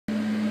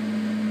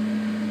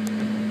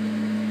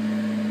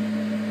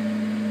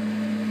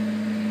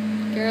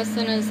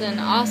Garrison is in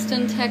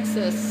Austin,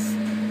 Texas.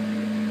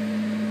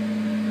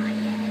 Not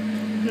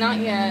yet. Not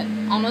yet.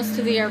 Almost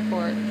to the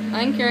airport. I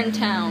think you're in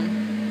town.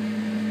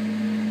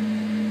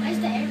 Why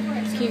is the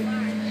airport so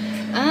far?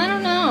 I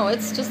don't know.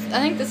 It's just, I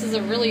think this is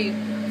a really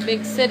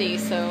big city,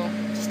 so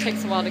it just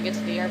takes a while to get to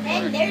the airport.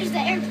 And there's the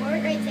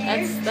airport right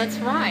there. That's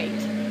right.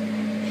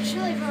 It's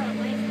really far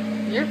away.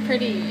 You're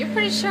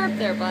pretty sharp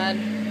there, bud.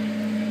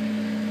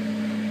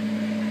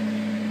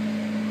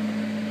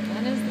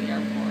 That is the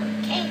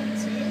airport. Kansas.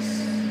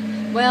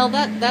 Well,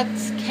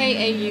 that's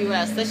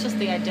KAUS. That's just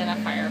the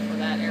identifier for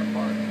that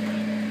airport.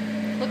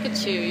 Look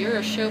at you. You're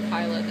a show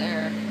pilot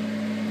there.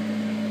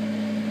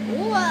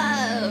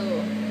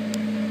 Whoa!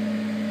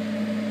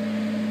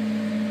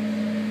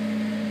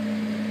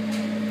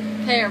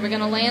 Okay, are we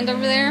gonna land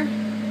over there?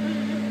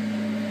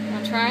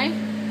 Wanna try?